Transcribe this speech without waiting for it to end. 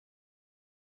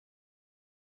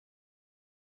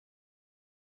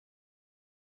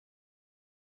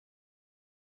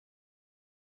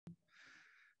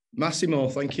Massimo,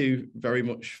 thank you very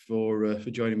much for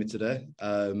joining me today.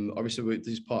 Obviously, this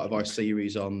is part of our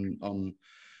series on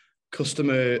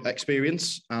customer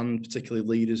experience and particularly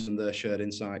leaders and their shared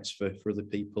insights for other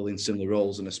people in similar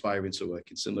roles and aspiring to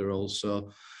work in similar roles. So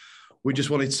we just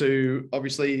wanted to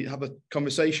obviously have a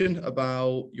conversation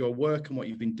about your work and what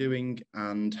you've been doing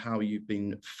and how you've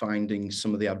been finding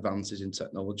some of the advances in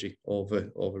technology over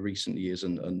recent years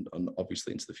and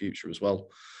obviously into the future as well.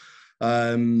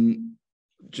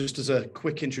 Just as a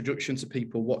quick introduction to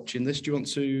people watching this, do you want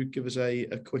to give us a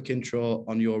quick intro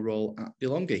on your role at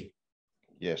DeLonghi?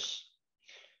 Yes,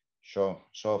 sure.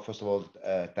 So first of all,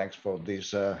 thanks for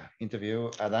this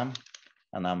interview, Adam.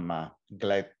 And I'm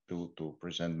glad to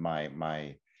present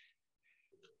my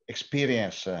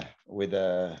experience with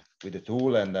the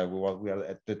tool and we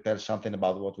are to tell something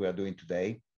about what we are doing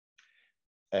today.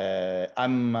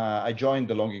 I joined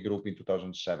the DeLonghi Group in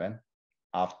 2007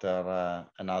 after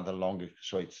another long,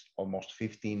 so it's almost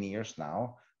 15 years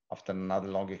now, after another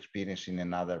long experience in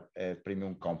another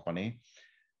premium company,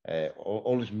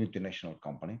 always multinational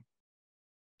company.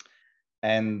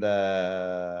 And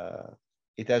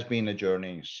it has been a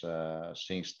journey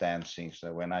since then, since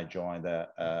when I joined.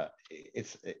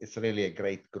 It's really a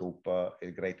great group, a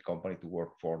great company to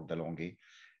work for, DeLonghi.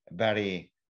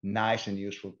 Very nice and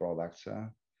useful products.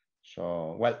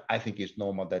 So, well, I think it's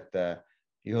normal that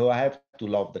you have to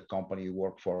love the company you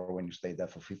work for when you stay there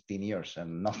for 15 years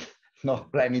and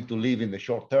not planning to leave in the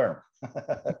short term.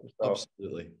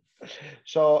 Absolutely.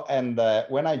 So, and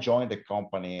when I joined the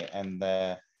company, and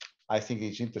I think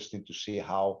it's interesting to see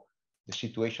how the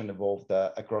situation evolved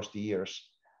across the years.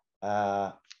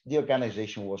 The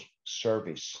organization was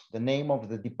service. The name of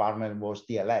the department was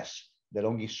DLS,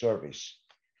 DeLonghi Service,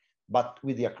 but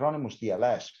with the acronym was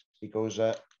DLS because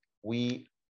we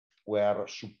were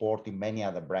supporting many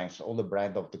other brands, all the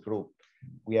brands of the group.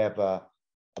 We have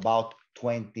about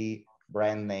 20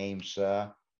 brand names.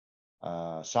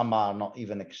 Some are not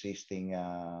even existing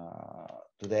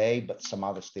today, but some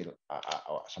others still,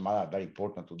 some other are very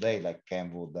important today, like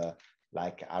Kenwood,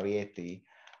 like Ariete.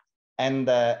 And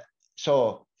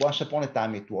so once upon a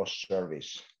time, it was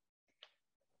service.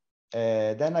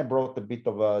 Then I brought a bit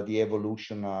of the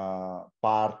evolution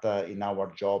part in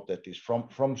our job, that is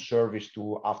from service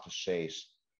to after sales,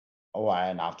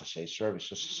 and after sales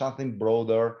services, something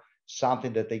broader,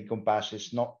 something that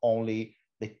encompasses not only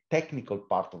the technical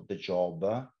part of the job,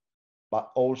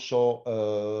 but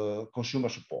also consumer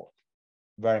support,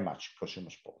 very much consumer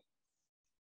support.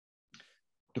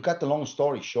 To cut a long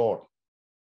story short,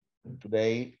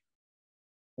 today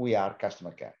we are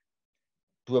customer care,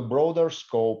 to a broader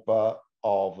scope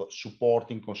of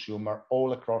supporting consumer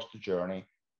all across the journey,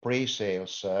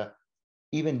 pre-sales,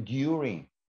 even during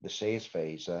the sales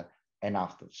phase and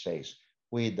after the sales,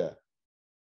 with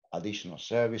additional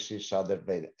services, other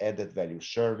added value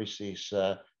services,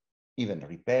 even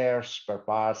repairs, spare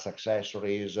parts,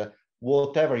 accessories,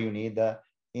 whatever you need,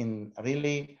 in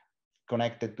really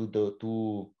connected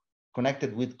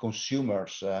connected with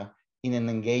consumers in an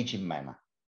engaging manner.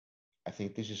 I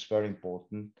think this is very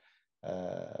important.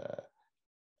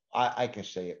 I can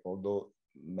say, although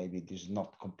maybe this is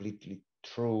not completely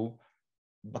true,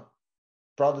 but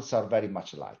products are very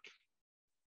much alike.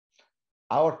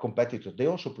 Our competitors, they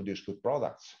also produce good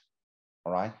products,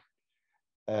 all right?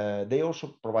 They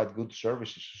also provide good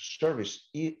services. Service,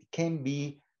 it can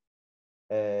be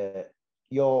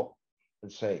your,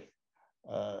 let's say,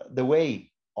 the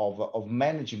way of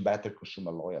managing better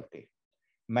consumer loyalty,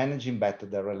 managing better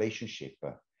the relationship,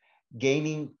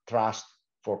 gaining trust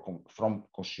from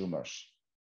consumers,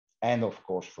 and of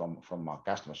course from our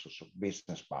customers, also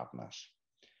business partners.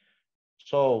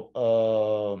 So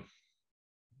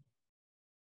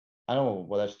I don't know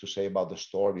what else to say about the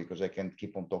story, because I can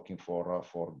keep on talking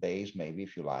for days, maybe,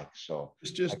 if you like. So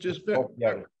just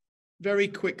very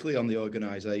quickly on the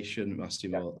organization,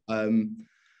 Massimo. Yeah.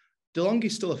 DeLonghi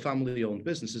is still a family-owned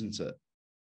business, isn't it?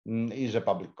 It's a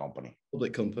public company.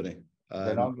 Public company.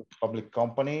 DeLonghi is a public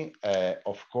company.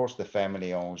 Of course, the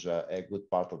family owns a good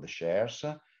part of the shares,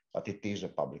 but it is a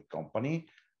public company.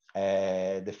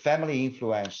 The family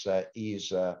influence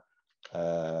is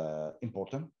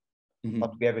important,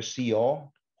 but we have a CEO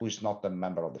who is not a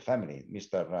member of the family,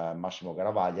 Mr. Massimo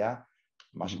Garavaglia.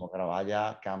 Massimo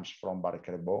Garavaglia comes from Barry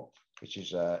Callebaut, which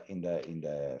is in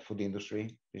the food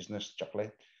industry, business,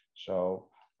 chocolate. So,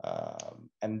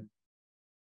 and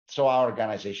so our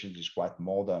organization is quite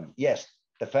modern. Yes,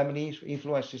 the family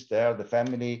influence is there, the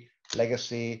family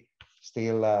legacy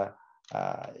still,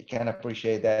 you can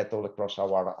appreciate that all across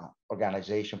our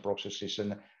organization processes,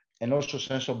 and also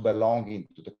sense of belonging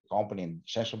to the company, and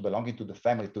sense of belonging to the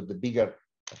family, to the bigger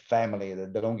family, the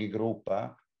DeLonghi group.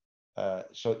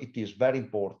 So it is very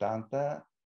important,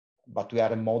 but we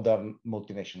are a modern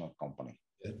multinational company.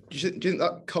 Do you think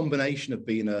that combination of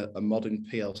being a modern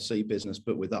PLC business,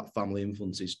 but with that family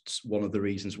influence, is one of the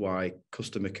reasons why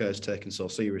customer care is taken so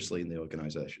seriously in the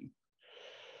organization?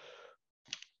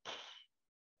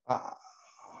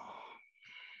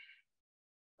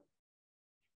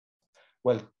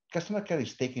 Well, customer care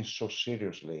is taken so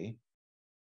seriously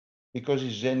because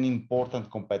it's an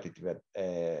important competitive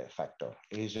factor.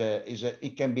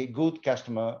 It can be good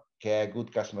customer care,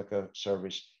 good customer care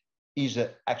service is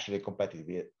actually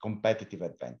a competitive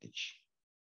advantage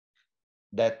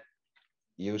that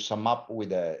you sum up with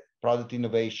the product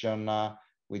innovation,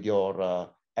 with your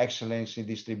excellence in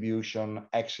distribution,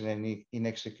 excellence in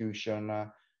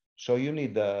execution. So you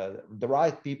need the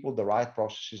right people, the right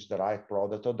processes, the right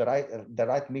product, or the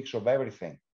right mix of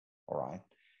everything. All right.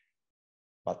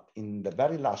 But in the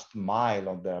very last mile,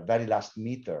 on the very last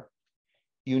meter,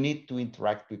 you need to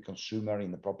interact with consumer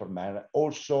in the proper manner,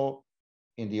 also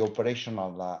in the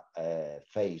operational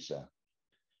phase.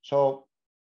 So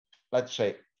let's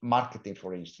say marketing,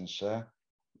 for instance,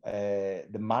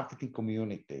 the marketing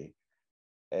community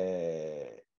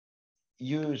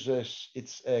uses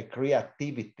its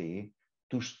creativity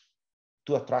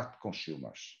to attract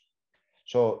consumers.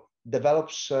 So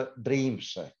develops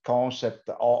dreams, concept,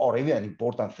 or even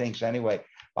important things anyway.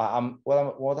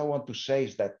 What I want to say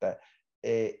is that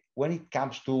when it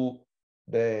comes to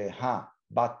the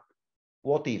but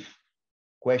what if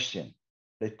question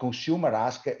the consumer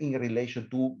asks in relation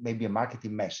to maybe a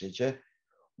marketing message,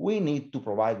 we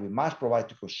must provide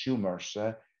to consumers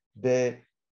the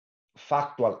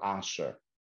factual answer.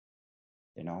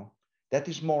 You know, that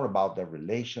is more about the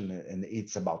relation, and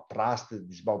it's about trust.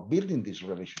 It's about building this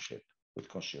relationship with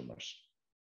consumers.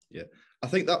 Yeah, I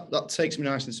think that takes me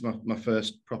nicely to my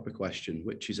first proper question,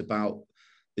 which is about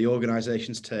the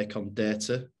organization's take on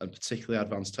data and particularly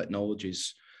advanced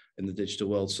technologies in the digital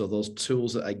world. So those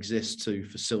tools that exist to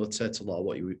facilitate a lot of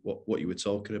what you were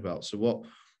talking about. So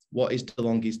what is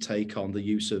DeLonghi's take on the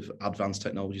use of advanced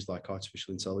technologies like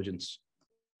artificial intelligence?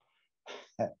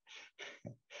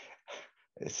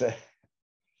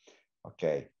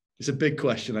 Okay. It's a big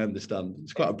question, I understand.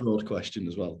 It's quite a broad question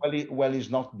as well. Well, it's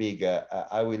not big.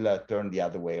 I will turn the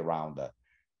other way around.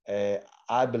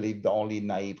 I believe the only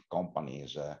naive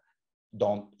companies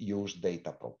don't use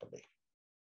data properly.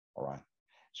 All right.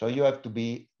 So you have to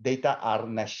data are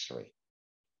necessary.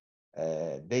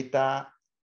 Data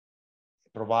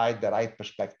provide the right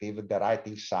perspective, the right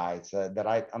insights, the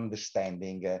right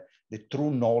understanding, the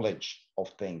true knowledge of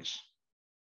things.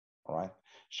 All right.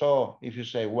 So if you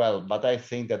say, well, but I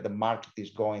think that the market is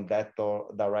going that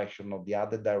direction or the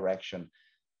other direction,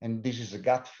 and this is a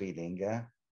gut feeling,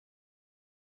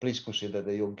 please consider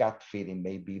that your gut feeling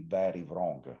may be very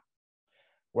wrong.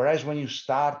 Whereas when you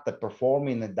start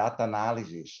performing a data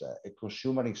analysis, a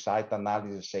consumer insight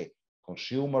analysis, say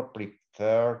consumer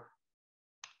prefer,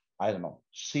 I don't know,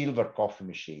 silver coffee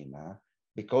machine,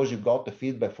 because you got the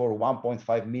feedback for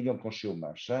 1.5 million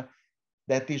consumers,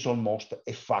 that is almost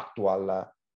a factual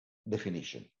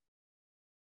definition,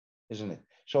 isn't it?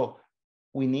 So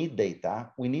we need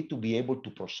data. We need to be able to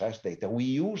process data. We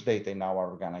use data in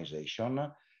our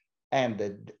organization,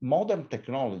 and modern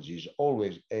technologies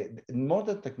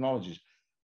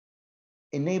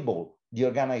enable the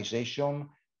organization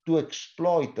to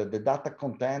exploit the data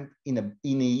content in an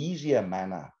easier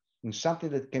manner, in something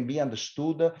that can be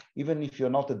understood even if you're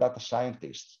not a data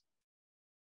scientist.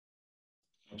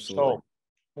 Absolutely. So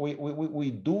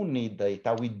we do need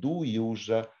data. We do use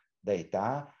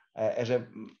data.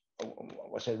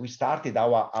 We started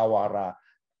our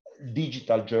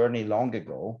digital journey long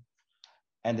ago,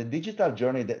 and the digital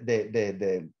journey,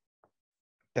 the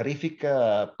terrific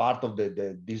part of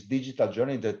this digital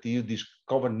journey, that you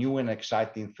discover new and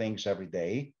exciting things every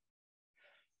day.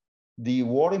 The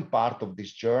worrying part of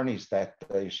this journey is that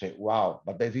you say, wow,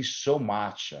 but there is so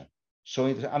much. So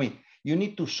I mean, you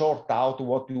need to sort out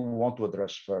what you want to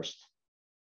address first.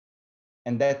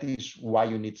 And that is why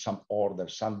you need some order,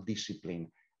 some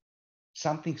discipline,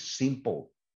 something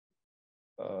simple.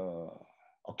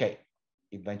 Okay,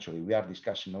 eventually we are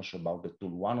discussing also about the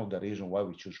tool. One of the reasons why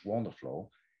we choose Wonderflow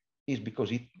is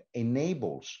because it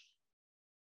enables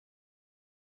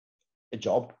a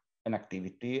job, an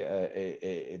activity,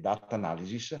 a data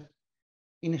analysis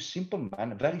in a simple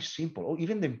manner, very simple. Or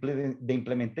even the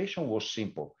implementation was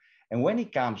simple. And when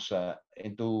it comes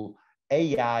into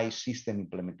AI system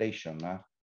implementation,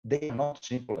 they are not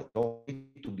simple at all,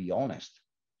 to be honest.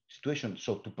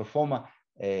 So to perform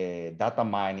data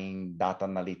mining, data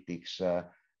analytics,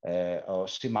 or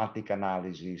semantic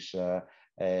analysis,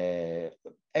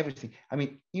 everything. I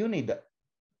mean, you need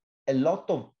a lot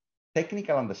of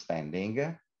technical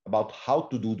understanding about how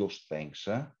to do those things.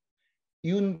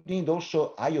 You need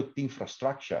also IoT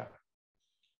infrastructure,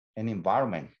 an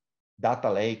environment,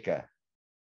 data lake,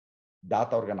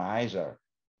 data organizer.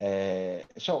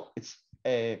 So it's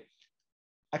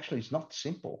actually it's not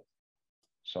simple.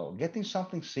 So getting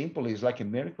something simple is like a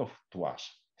miracle to us.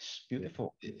 It's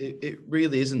beautiful. It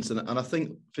really isn't. And I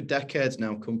think for decades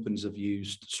now, companies have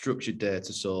used structured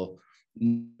data, so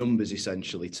numbers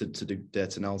essentially, to do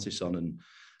data analysis on. And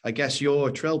I guess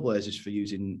you're trailblazers for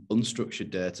using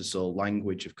unstructured data, so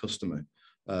language of customer,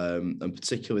 and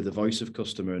particularly the voice of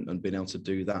customer, and being able to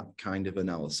do that kind of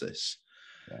analysis.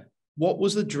 Yeah. What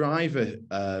was the driver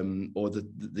or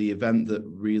the event that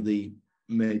really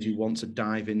made you want to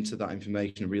dive into that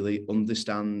information and really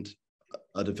understand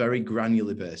at a very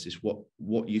granular basis what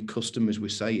your customers were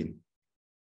saying?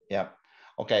 Yeah.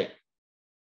 Okay.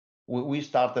 We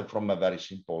started from a very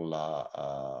simple,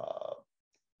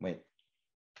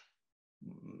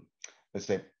 let's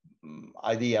say,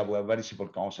 idea, a very simple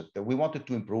concept. We wanted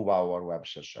to improve our web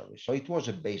service. So it was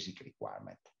a basic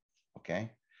requirement.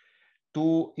 Okay.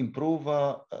 To improve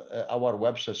our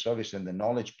web service and the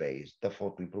knowledge base,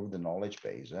 therefore to improve the knowledge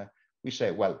base, we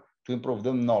say, well, to improve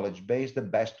the knowledge base, the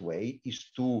best way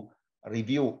is to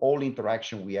review all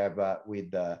interaction we have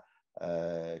with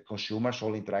consumers,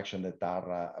 all interaction that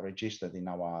are registered in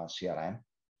our CRM,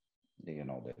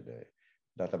 the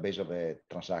database of a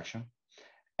transaction,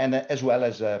 and as well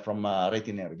as from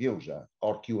rating and reviews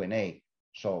or Q&A.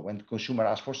 So when the consumer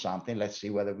asks for something, let's see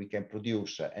whether we can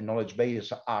produce a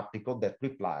knowledge-based article that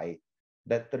replies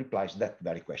that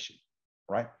very question,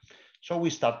 right? So we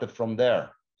started from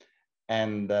there.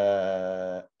 And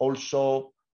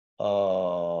also,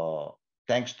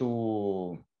 thanks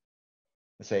to,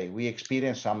 let's say, we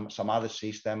experienced some other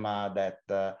system that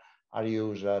are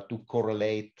used to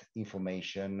correlate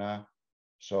information.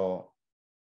 So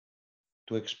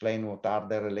to explain what are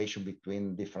the relation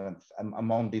between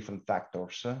among different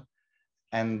factors.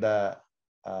 And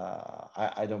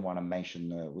I don't want to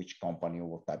mention which company or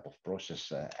what type of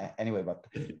process anyway, but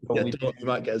you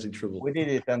might get us in trouble. We did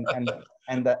it, and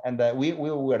we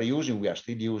are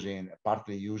still using,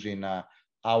 partly using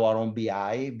our own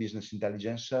BI, business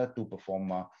intelligence, to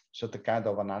perform certain kind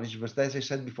of analysis. But as I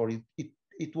said before,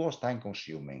 it was time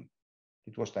consuming.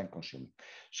 It was time consuming.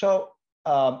 So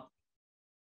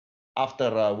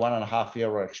after 1.5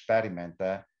 year experiment,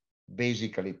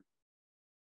 basically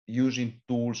using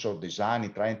tools or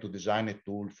trying to design a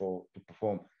tool to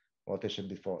perform what I said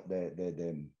before,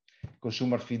 the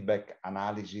consumer feedback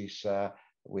analysis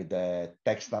with the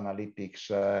text analytics,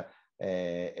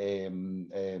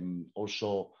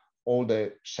 also all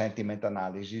the sentiment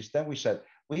analysis. Then we said,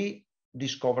 we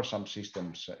discovered some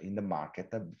systems in the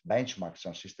market, benchmark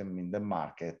some system in the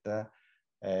market.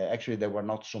 Actually, there were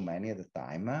not so many at the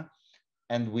time.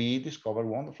 And we discovered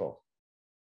Wonderflow.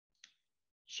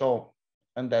 So,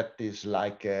 and that is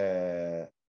like a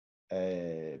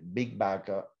big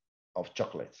bag of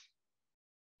chocolates.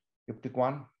 You pick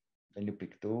one, then you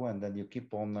pick two, and then you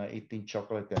keep on eating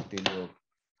chocolate until you...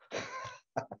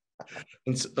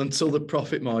 until the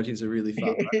profit margins are really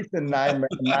fat. It's a nightmare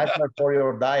for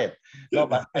your diet. No,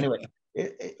 but anyway,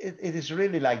 it is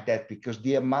really like that, because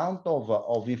the amount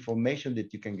of information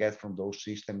that you can get from those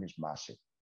systems is massive.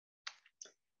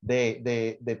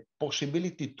 The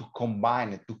possibility to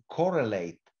combine it, to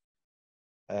correlate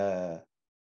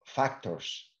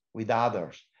factors with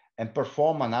others and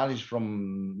perform analysis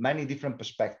from many different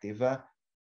perspectives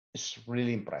is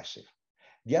really impressive.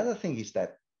 The other thing is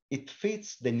that it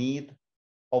fits the need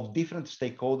of different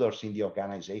stakeholders in the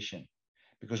organization,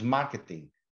 because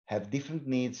marketing have different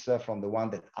needs from the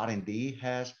one that R&D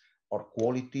has, or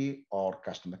quality, or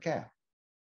customer care.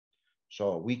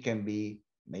 So we can be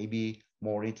maybe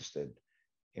more interested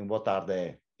in what are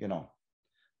the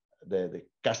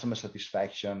customer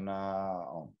satisfaction,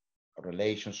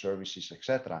 relation services,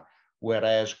 etc.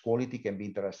 Whereas quality can be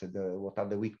interested what are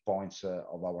the weak points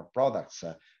of our products.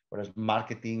 Whereas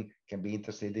marketing can be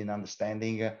interested in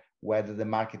understanding whether the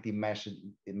marketing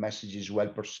message is well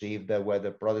perceived, whether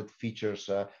product features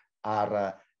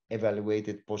are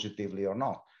evaluated positively or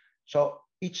not. So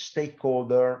each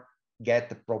stakeholder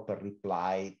get a proper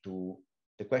reply to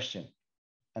the question.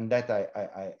 And that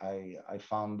I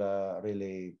found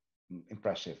really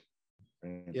impressive.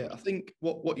 Yeah, I think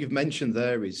what you've mentioned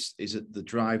there is the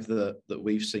drive that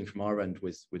we've seen from our end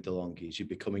with DeLonghi is you're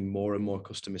becoming more and more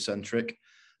customer centric.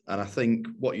 And I think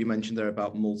what you mentioned there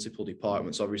about multiple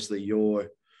departments, obviously you're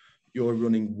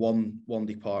running one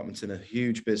department in a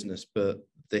huge business, but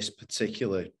this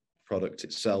particular product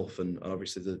itself, and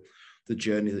obviously the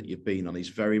journey that you've been on is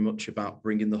very much about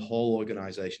bringing the whole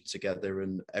organization together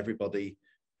and everybody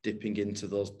dipping into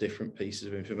those different pieces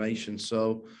of information.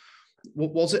 So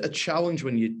was it a challenge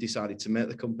when you decided to make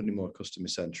the company more customer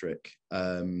centric?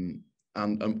 And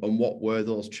what were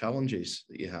those challenges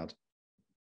that you had?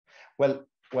 Well,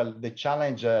 the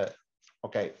challenge,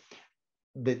 okay,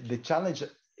 the challenge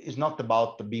is not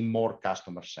about being more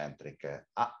customer centric.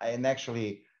 And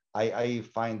actually, I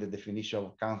find the definition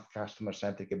of customer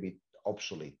centric a bit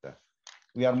obsolete.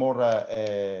 We are more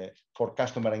for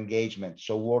customer engagement,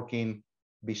 so working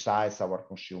besides our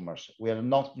consumers. We are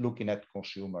not looking at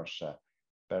consumers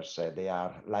per se. They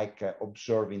are like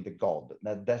observing the God.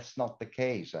 That's not the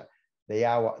case. They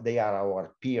are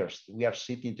our peers. We are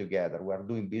sitting together. We are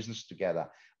doing business together.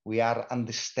 We are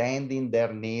understanding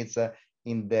their needs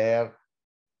in their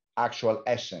actual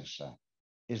essence.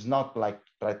 It's not like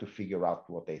try to figure out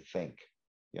what they think,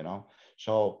 you know.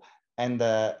 So, and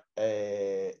the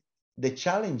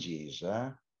challenge is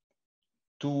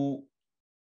to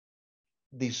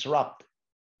disrupt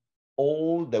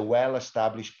all the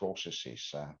well-established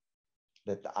processes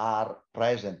that are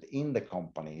present in the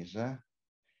companies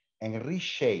and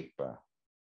reshape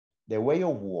the way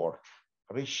of work,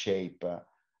 reshape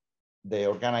the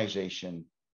organization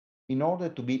in order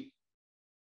to be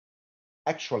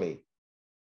actually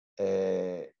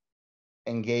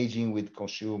engaging with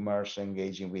consumers,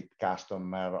 engaging with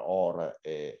customer, or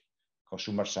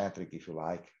consumer-centric, if you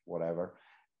like, whatever,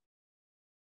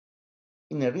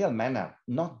 in a real manner,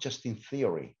 not just in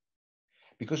theory.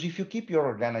 Because if you keep your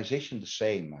organization the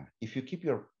same, if you keep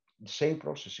the same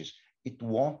processes, it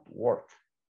won't work.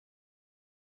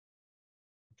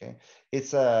 Okay,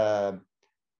 it's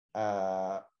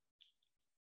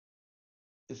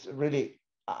really,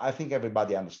 I think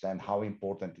everybody understands how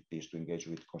important it is to engage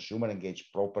with consumer, engage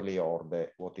properly, or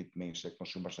what it means, a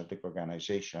consumer-centric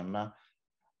organization.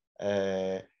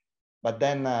 But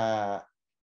then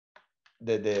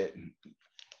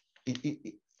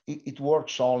it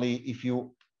works only if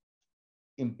you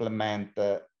implement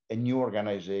a new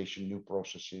organization, new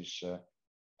processes.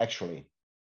 Actually,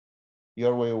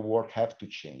 your way of work have to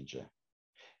change.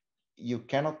 You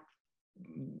cannot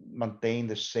maintain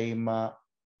the same,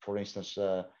 for instance,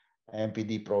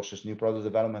 MPD process, new product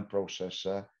development process,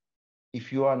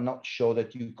 if you are not sure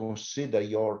that you consider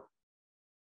your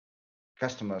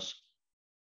customers'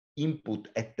 input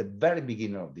at the very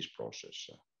beginning of this process.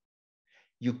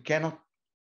 You cannot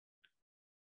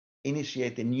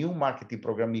initiate a new marketing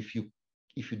program if you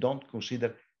don't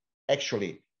consider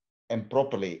actually and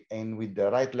properly and with the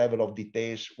right level of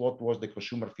details what was the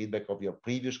consumer feedback of your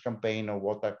previous campaign, or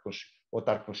what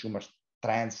are consumer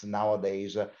trends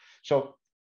nowadays. So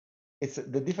it's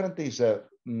the difference is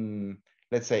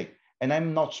let's say, and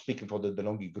I'm not speaking for the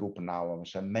DeLonghi Group now. I'm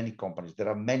saying many companies. There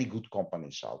are many good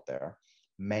companies out there,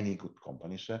 many good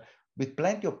companies with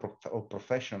plenty of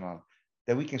professional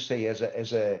that we can say as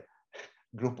a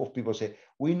group of people say,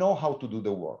 we know how to do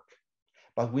the work,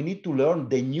 but we need to learn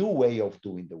the new way of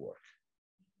doing the work.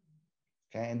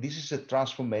 Okay, and this is a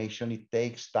transformation. It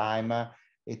takes time.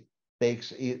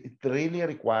 It really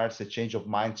requires a change of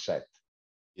mindset.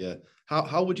 Yeah.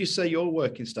 How would you say your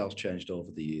working style's changed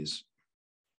over the years?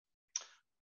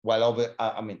 Well,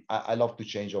 I mean, I love to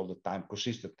change all the time,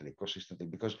 consistently,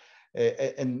 because,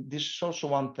 and this is also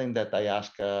one thing that I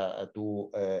ask to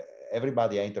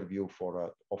everybody I interview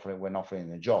for when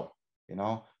offering a job. You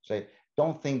know, say,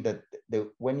 don't think that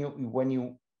when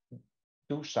you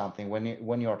do something,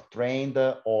 when you're trained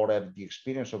or have the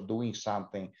experience of doing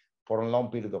something for a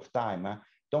long period of time,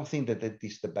 don't think that it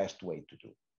is the best way to do.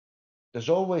 There's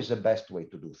always a best way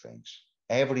to do things.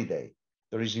 Every day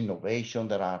there is innovation.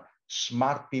 There are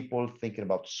smart people thinking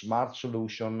about smart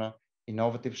solution,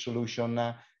 innovative solution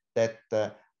that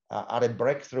are a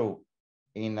breakthrough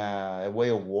in a way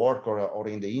of work or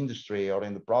in the industry or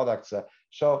in the products.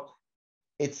 So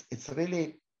it's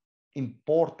really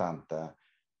important, let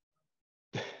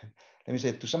me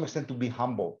say, to some extent, to be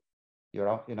humble. You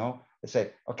know, let's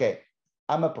say, okay,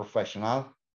 I'm a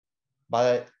professional,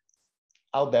 but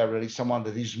out there is someone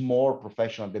that is more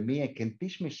professional than me and can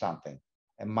teach me something.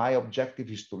 And my objective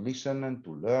is to listen and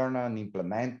to learn and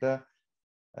implement.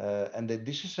 And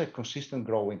this is a consistent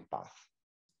growing path.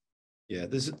 Yeah,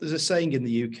 there's a saying in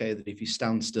the UK that if you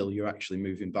stand still, you're actually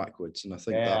moving backwards. And I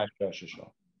think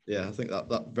Sure. Yeah, I think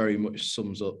that very much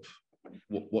sums up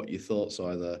what your thoughts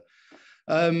are there.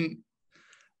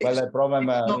 Well, the problem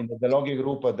in the DeLonghi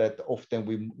Group that often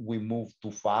we move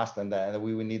too fast and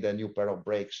we will need a new pair of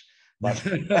brakes.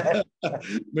 but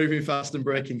moving fast and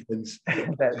breaking things.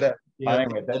 Yeah,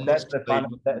 anyway,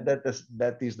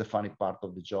 that is the funny part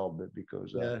of the job,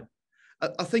 because yeah.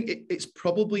 I think it's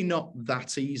probably not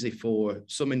that easy for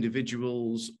some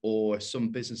individuals or some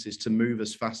businesses to move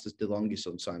as fast as DeLonghi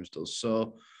sometimes does.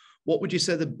 So what would you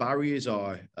say the barriers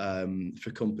are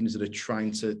for companies that are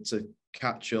trying to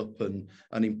catch up and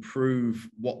improve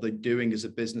what they're doing as a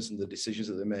business and the decisions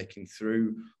that they're making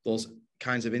through those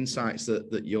kinds of insights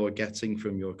that you're getting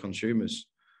from your consumers?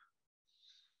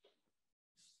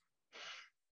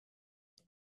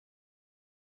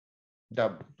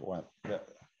 There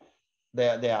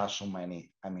are so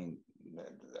many. I mean,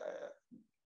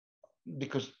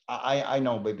 because I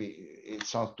know maybe it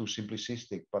sounds too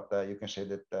simplistic, but you can say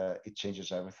that it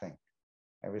changes everything.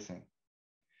 There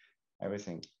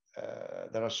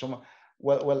are so much.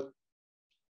 Well,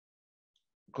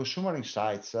 consumer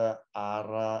insights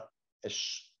are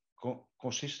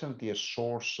consistently a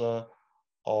source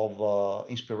of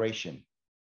inspiration.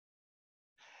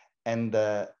 And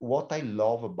what I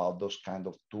love about those kind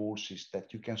of tools is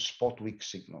that you can spot weak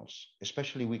signals,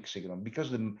 especially weak signals, because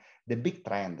the big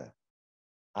trend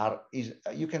is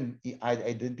you can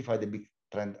identify the big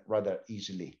trend rather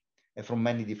easily and from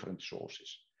many different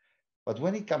sources. But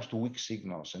when it comes to weak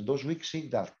signals, and those weak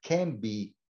signals can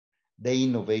be the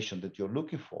innovation that you're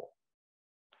looking for,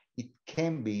 it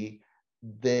can be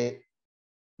the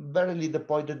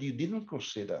point that you didn't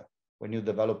consider when you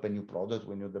develop a new product,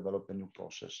 when you develop a new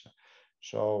process.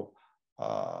 So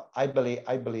I believe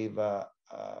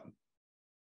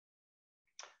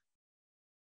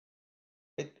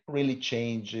it really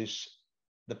changes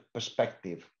the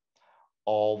perspective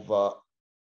of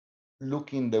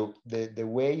looking the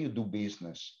way you do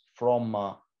business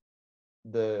from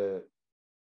the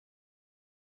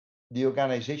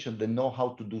organization that know how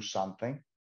to do something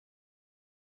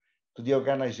to the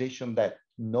organization that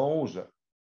knows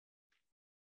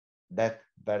that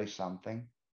very something,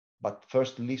 but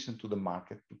first listen to the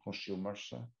market, to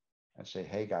consumers, and say,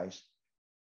 hey guys,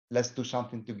 let's do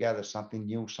something together, something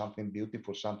new, something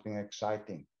beautiful, something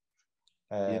exciting.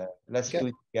 Let's do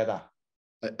it together.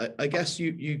 I guess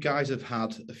you guys have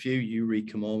had a few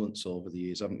eureka moments over the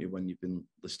years, haven't you, when you've been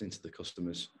listening to the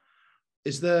customers?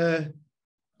 Is there,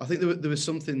 I think there was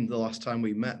something the last time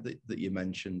we met that you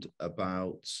mentioned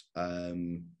about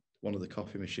one of the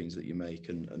coffee machines that you make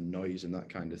and noise and that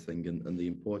kind of thing and the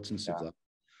importance of that.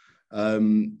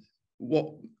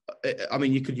 What, I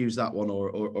mean, you could use that one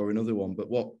or another one, but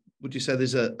what would you say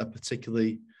there's a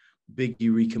particularly big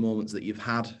eureka moments that you've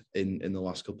had in the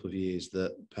last couple of years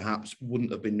that perhaps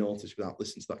wouldn't have been noticed without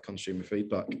listening to that consumer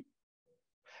feedback?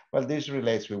 Well, this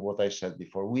relates with what I said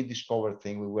before. We discovered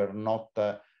things we were not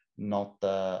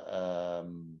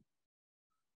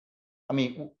I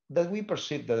mean, that we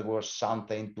perceived that there was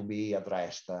something to be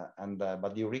addressed,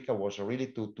 but the eureka was really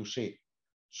to see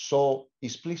so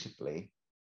explicitly,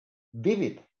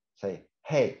 vivid, say,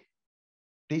 hey,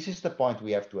 this is the point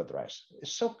we have to address.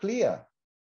 It's so clear.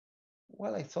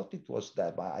 Well, I thought it was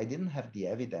that, but I didn't have the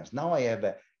evidence. Now I have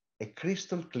a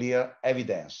crystal clear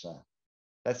evidence.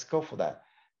 Let's go for that.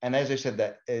 And as I said,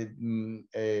 that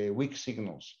weak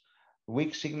signals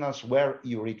were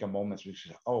eureka moments, which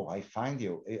is, oh, I find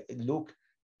you. Look,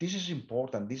 this is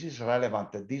important. This is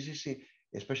relevant. This is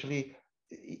especially,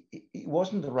 it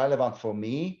wasn't relevant for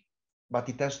me, but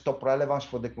it has top relevance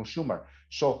for the consumer.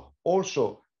 So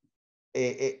also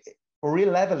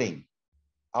re-leveling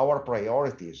our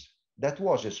priorities. That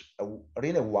was a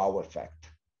really wow effect.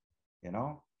 You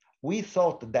know, we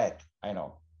thought that, I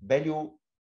know, value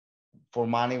for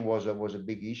money was a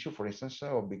big issue, for instance,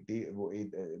 or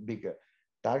big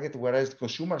target, whereas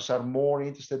consumers are more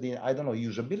interested in, I don't know,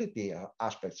 usability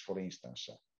aspects, for instance.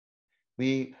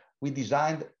 We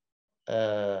designed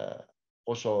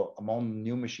also among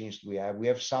new machines we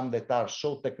have some that are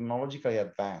so technologically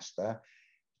advanced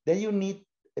that you need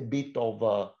a bit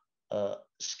of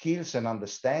skills and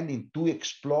understanding to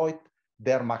exploit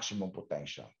their maximum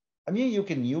potential. I mean, you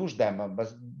can use them,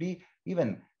 but be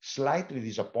even slightly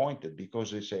disappointed because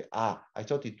they say, I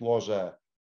thought it was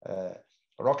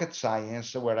rocket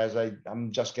science, whereas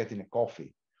I'm just getting a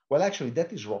coffee. Well, actually,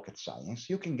 that is rocket science.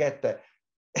 You can get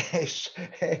a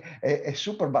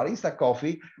super barista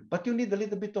coffee, but you need a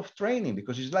little bit of training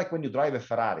because it's like when you drive a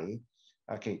Ferrari.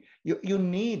 Okay, you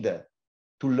need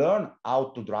to learn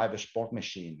how to drive a sport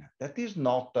machine. That is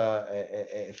not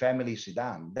a family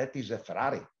sedan. That is a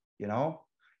Ferrari, you know?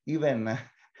 Even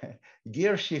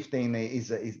gear shifting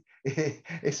is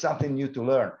something new to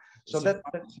learn. So that's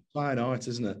fine art,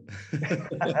 isn't it?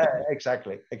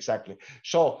 Exactly.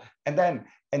 So, and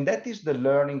that is the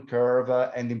learning curve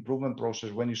and improvement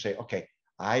process when you say, okay,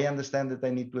 I understand that I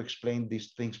need to explain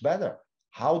these things better.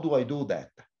 How do I do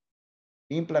that?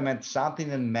 Implement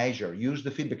something and measure, use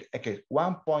the feedback. Okay,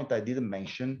 one point I didn't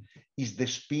mention is the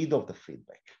speed of the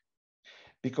feedback.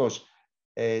 Because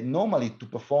normally to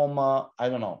perform, I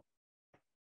don't know,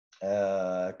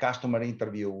 customer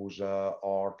interviews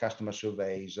or customer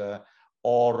surveys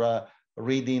or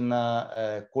reading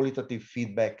qualitative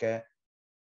feedback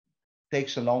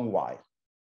takes a long while.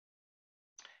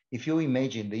 If you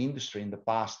imagine the industry in the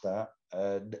past,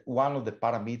 one of the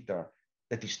parameters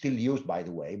that is still used, by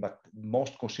the way, but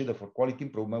most considered for quality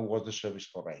improvement was the service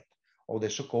call rate, or the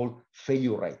so-called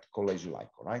failure rate, call as you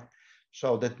like, right?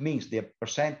 So that means the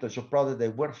percentage of products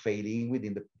that were failing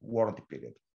within the warranty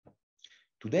period.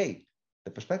 Today,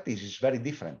 the perspective is very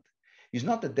different. It's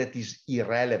not that that is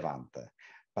irrelevant,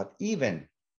 but even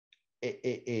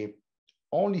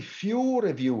only few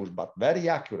reviews, but very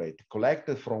accurate,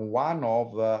 collected from one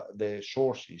of the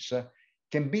sources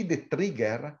can be the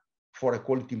trigger for a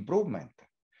quality improvement.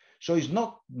 So it's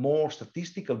not more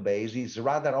statistical based, it's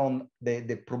rather on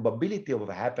the probability of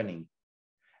happening.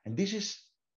 And this is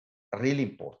really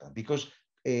important because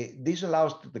this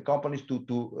allows the companies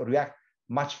to react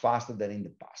much faster than in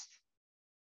the past.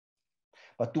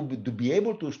 But to be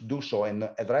able to do so and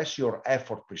address your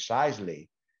effort precisely,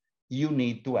 you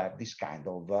need to have this kind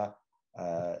of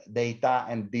data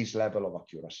and this level of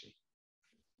accuracy.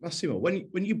 Massimo,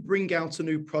 when you bring out a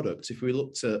new product, if we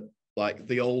looked at like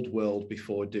the old world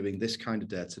before doing this kind of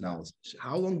data analysis,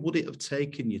 how long would it have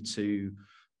taken you to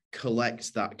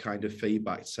collect that kind of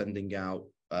feedback, sending out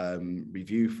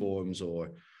review forms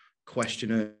or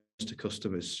questionnaires to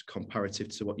customers comparative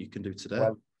to what you can do today?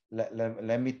 Well,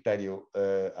 let me tell you,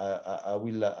 I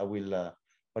will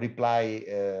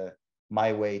reply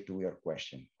my way to your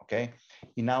question. Okay,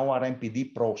 in our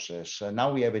MPD process,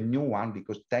 now we have a new one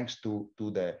because thanks to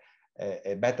the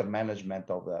better management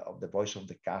of the voice of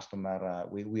the customer,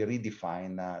 we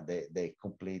redefine the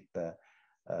complete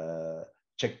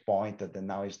checkpoint that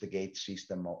now is the gate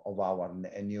system of our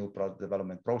new product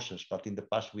development process. But in the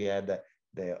past, we had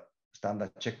the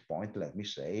standard checkpoint, let me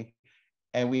say,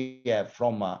 and we have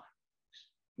from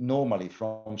normally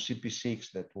from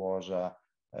CP6 that was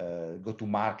go to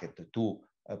market to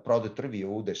product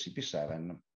review, the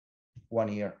CP7,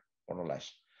 1 year more or less.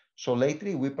 So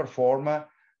lately we perform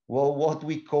well, what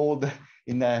we called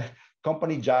in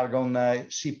company jargon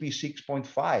CP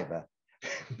 6.5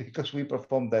 because we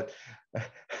performed that.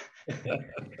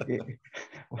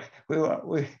 we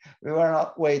were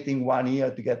not waiting 1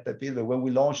 year to get the feedback. When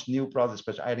we launched new products,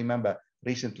 but I remember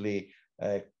recently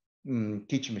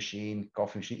kitchen machine,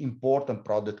 coffee machine, important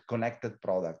product, connected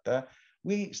product.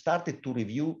 We started to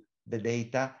review the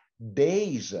data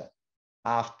days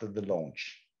after the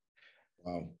launch.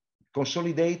 Wow.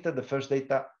 Consolidated the first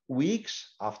data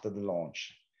weeks after the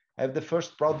launch. Have the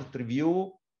first product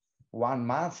review 1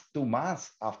 month, 2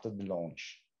 months after the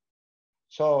launch.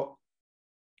 So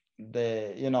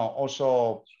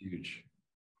also huge.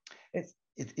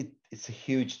 It's a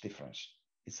huge difference.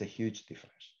 It's a huge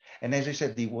difference. And as I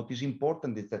said, what is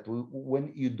important is that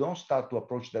when you don't start to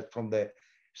approach that from the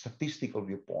statistical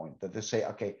viewpoint, that they say,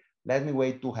 okay, let me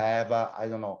wait to have, I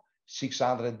don't know,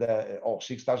 600 or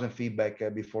 6,000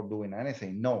 feedback before doing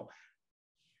anything. No,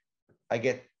 I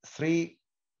get 3,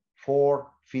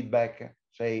 4 feedback,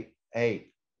 say,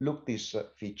 hey, look this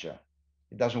feature,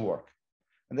 it doesn't work.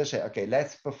 And they say, okay,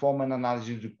 let's perform an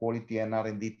analysis of quality and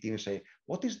R&D team and say,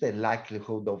 what is the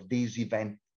likelihood of this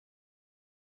event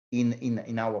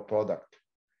in our product?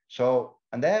 So,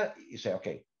 and there you say,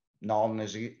 okay,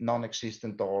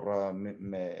 non-existent or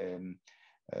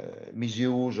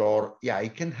misuse, or yeah,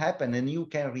 it can happen and you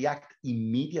can react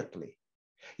immediately.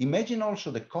 Imagine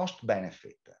also the cost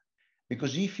benefit,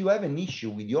 because if you have an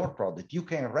issue with your product, you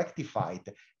can rectify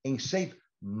it and save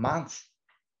months,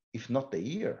 if not a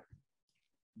year.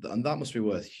 And that must be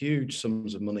worth huge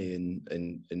sums of money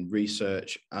in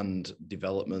research and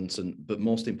development, but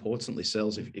most importantly,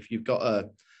 sales. If you've got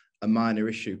a minor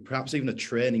issue, perhaps even a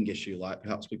training issue, like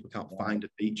perhaps people can't find a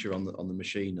feature on the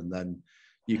machine, and then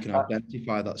you can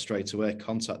identify that straight away,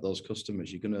 contact those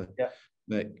customers. You're going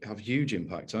to have huge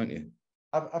impact, aren't you?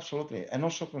 Absolutely. And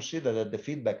also consider that the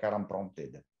feedback are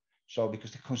unprompted. So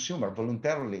because the consumer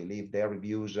voluntarily leave their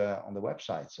reviews on the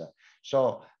websites.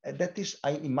 So that is,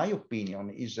 in my opinion,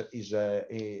 is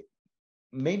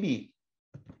maybe,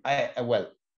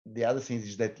 well, the other thing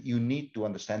is that you need to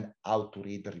understand how to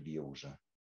read the reviews.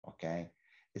 Okay.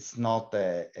 It's not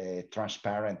a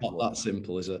transparent. Not that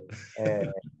simple, is it?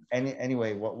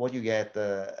 Anyway, what you get,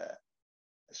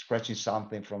 scratching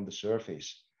something from the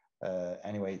surface.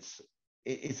 Anyway,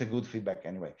 it's a good feedback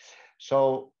anyway.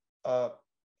 So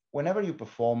whenever you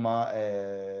perform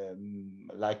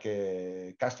like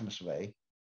a customer survey,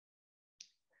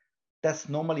 that's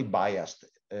normally biased.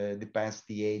 Depends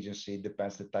the agency,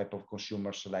 depends the type of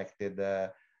consumer selected.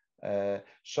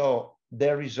 So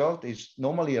the result is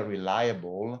normally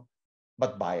reliable,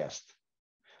 but biased.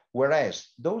 Whereas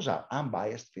those are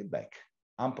unbiased feedback,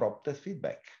 unprompted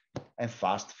feedback, and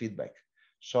fast feedback.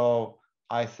 So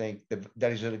I think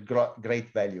there is a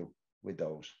great value with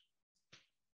those.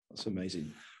 That's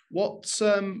amazing. What's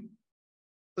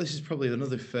this is probably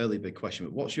another fairly big question,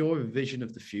 but what's your vision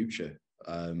of the future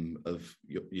of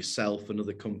yourself and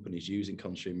other companies using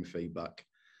consumer feedback?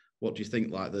 What do you think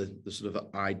like the sort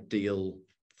of ideal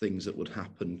things that would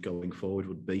happen going forward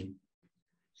would be?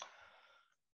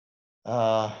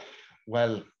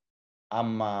 Well,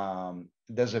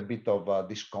 there's a bit of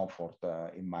discomfort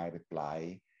in my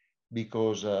reply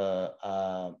because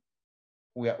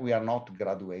we are not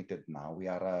graduated now. We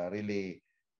are really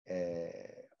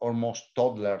almost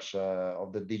toddlers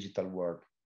of the digital world,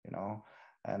 you know,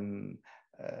 and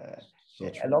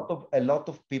a lot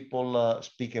of people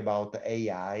speak about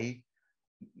AI.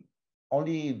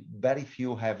 Only very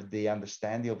few have the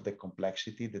understanding of the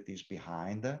complexity that is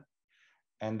behind.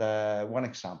 And one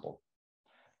example,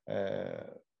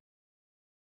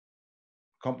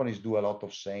 companies do a lot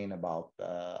of saying about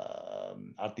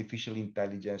artificial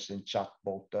intelligence and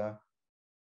chatbot.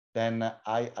 Then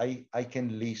I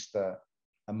can list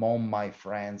among my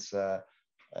friends a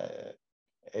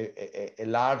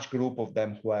large group of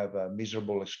them who have a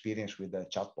miserable experience with the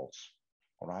chatbots.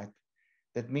 All right,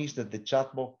 that means that the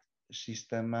chatbot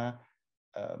system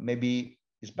maybe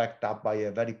is backed up by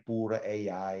a very poor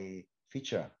AI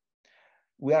feature.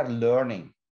 We are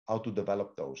learning how to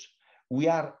develop those. We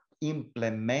are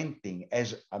implementing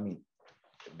as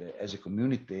a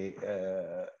community,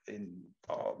 in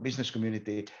our business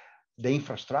community, the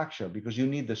infrastructure, because you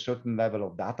need a certain level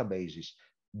of databases,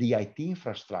 the IT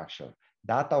infrastructure,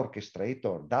 data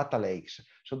orchestrator, data lakes.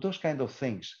 So those kind of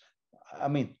things, I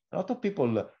mean, a lot of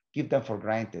people give them for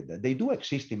granted. They do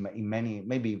exist in many,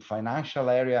 maybe in financial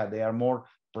area, they are more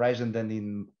present than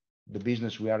in the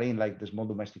business we are in, like the small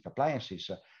domestic appliances.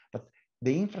 But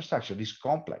the infrastructure is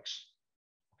complex.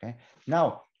 Okay.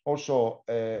 Now, also,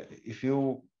 if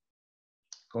you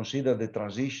consider the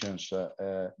transitions,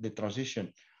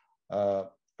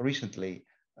 recently,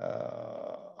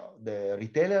 the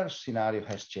retailer scenario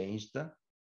has changed.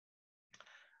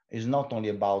 It's not only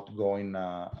about going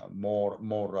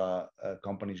more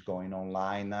companies going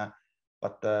online,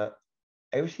 but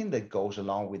everything that goes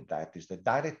along with that is the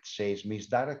direct sales means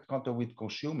direct contact with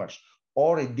consumers,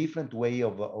 or a different way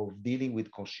of dealing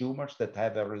with consumers that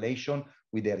have a relation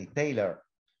with a retailer.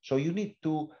 So you need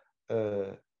to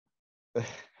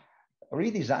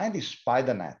redesign this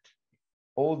spider net.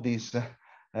 All these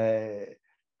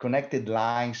connected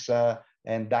lines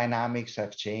and dynamics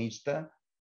have changed,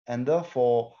 and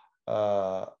therefore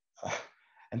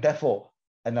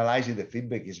analyzing the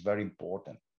feedback is very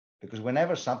important, because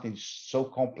whenever something is so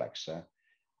complex,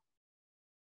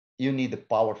 you need a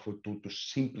powerful tool to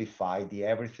simplify the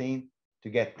everything, to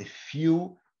get the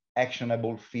few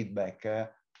actionable feedback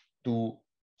to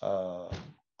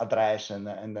address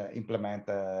and implement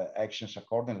actions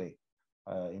accordingly,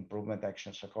 improvement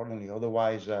actions accordingly.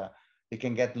 Otherwise, you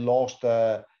can get lost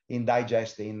in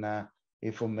digesting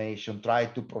information, try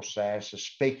to process,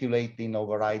 speculating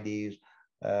over ideas,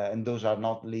 and those are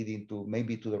not leading to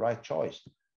maybe to the right choice.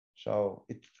 So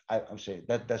I'm saying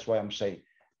that's why I'm saying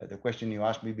the question you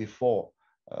asked me before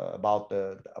about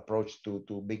the approach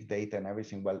to big data and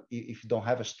everything. Well, if you don't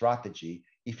have a strategy,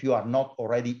 if you are not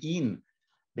already in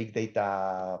big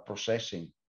data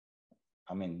processing,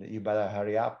 I mean, you better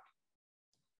hurry up.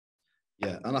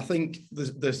 Yeah, and I think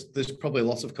there's probably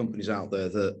lots of companies out there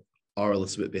that are a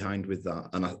little bit behind with that.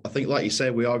 And I think, like you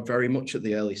say, we are very much at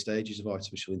the early stages of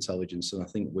artificial intelligence, and I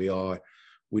think we're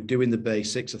doing the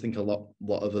basics. I think a lot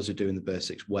of us are doing the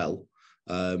basics well.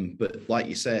 But like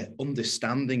you say,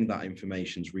 understanding that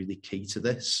information is really key to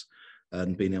this,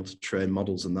 and being able to train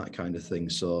models and that kind of thing.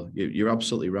 So you're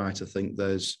absolutely right. I think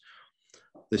there's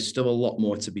still a lot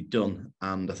more to be done,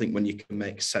 and I think when you can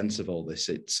make sense of all this,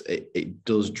 it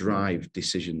does drive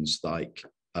decisions like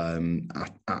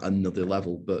at another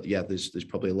level. But yeah, there's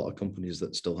probably a lot of companies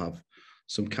that still have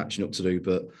some catching up to do.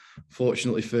 But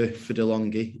fortunately for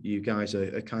DeLonghi, you guys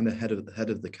are kind of ahead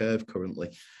of the curve currently.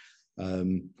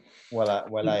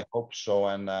 Well, I hope so.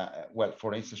 And well,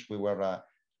 for instance, we were,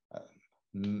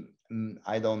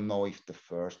 I don't know if the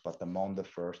first, but among the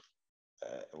first,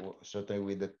 certainly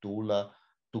with the tool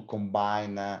to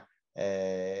combine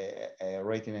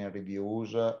rating and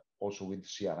reviews, also with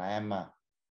CRM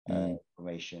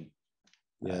information.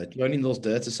 Yeah, joining those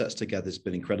data sets together has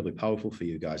been incredibly powerful for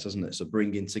you guys, hasn't it? So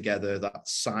bringing together that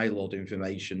siloed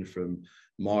information from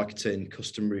marketing,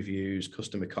 customer reviews,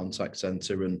 customer contact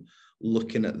center, and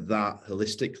looking at that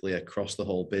holistically across the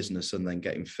whole business, and then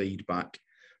getting feedback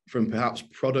from perhaps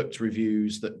product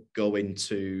reviews that go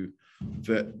into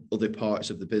the other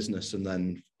parts of the business, and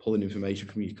then pulling information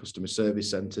from your customer service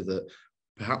center that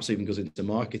perhaps even goes into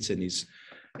marketing is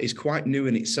quite new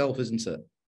in itself, isn't it?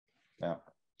 Yeah.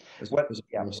 Well,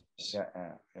 yeah.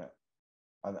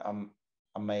 I'm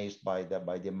amazed by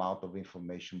the amount of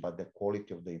information, by the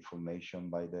quality of the information,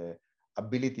 by the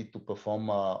ability to perform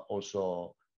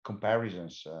also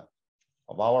comparisons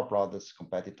of our products,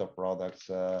 competitor products.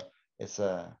 It's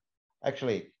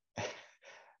actually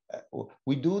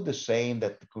we do the same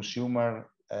that the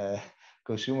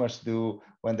consumers do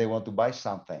when they want to buy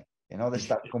something. You know, they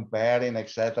start comparing,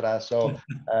 etc. So,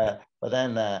 but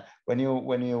then when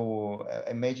you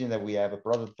imagine that we have a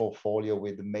product portfolio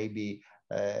with maybe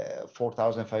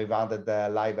 4,500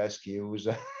 live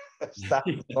SKUs, start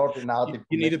sorting out.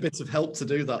 You need a bit of help to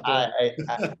do that, don't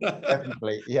you?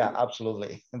 Definitely, yeah,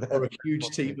 absolutely. Or a huge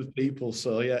team of people.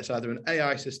 So yeah, it's either an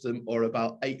AI system or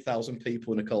about 8,000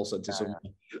 people in a call center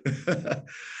somewhere.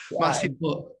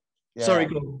 Massimo, sorry,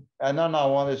 go on. No, I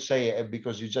want to say,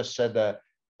 because you just said a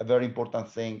very important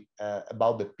thing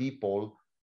about the people.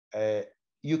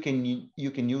 You can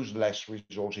use less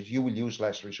resources. You will use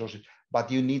less resources, but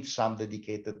you need some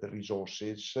dedicated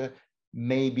resources.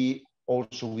 Maybe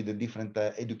also with a different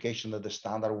education than the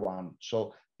standard one.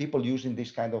 So people using this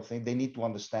kind of thing, they need to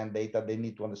understand data. They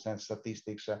need to understand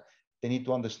statistics. They need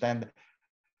to understand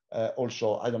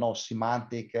also, I don't know,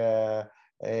 semantic,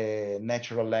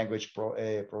 natural language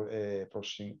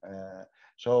processing.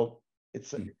 So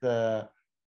it's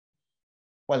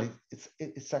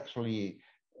it's actually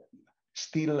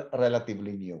still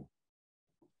relatively new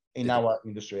in our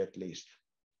industry, at least.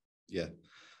 Yeah.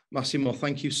 Massimo,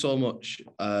 thank you so much.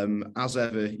 As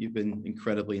ever, you've been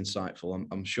incredibly insightful.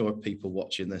 I'm sure people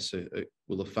watching this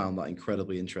will have found that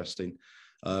incredibly interesting.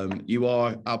 You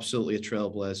are absolutely a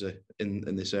trailblazer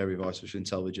in this area of artificial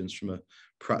intelligence from a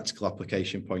practical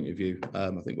application point of view. I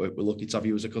think we're lucky to have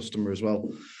you as a customer as well.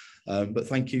 But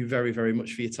thank you very, very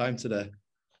much for your time today.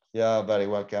 Yeah, very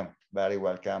welcome. Very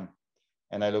welcome.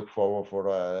 And I look forward for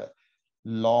a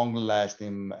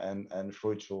long-lasting and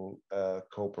fruitful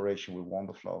cooperation with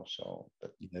Wonderflow. So,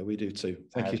 yeah, we do too.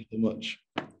 Thank you so much.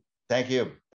 Thank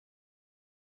you.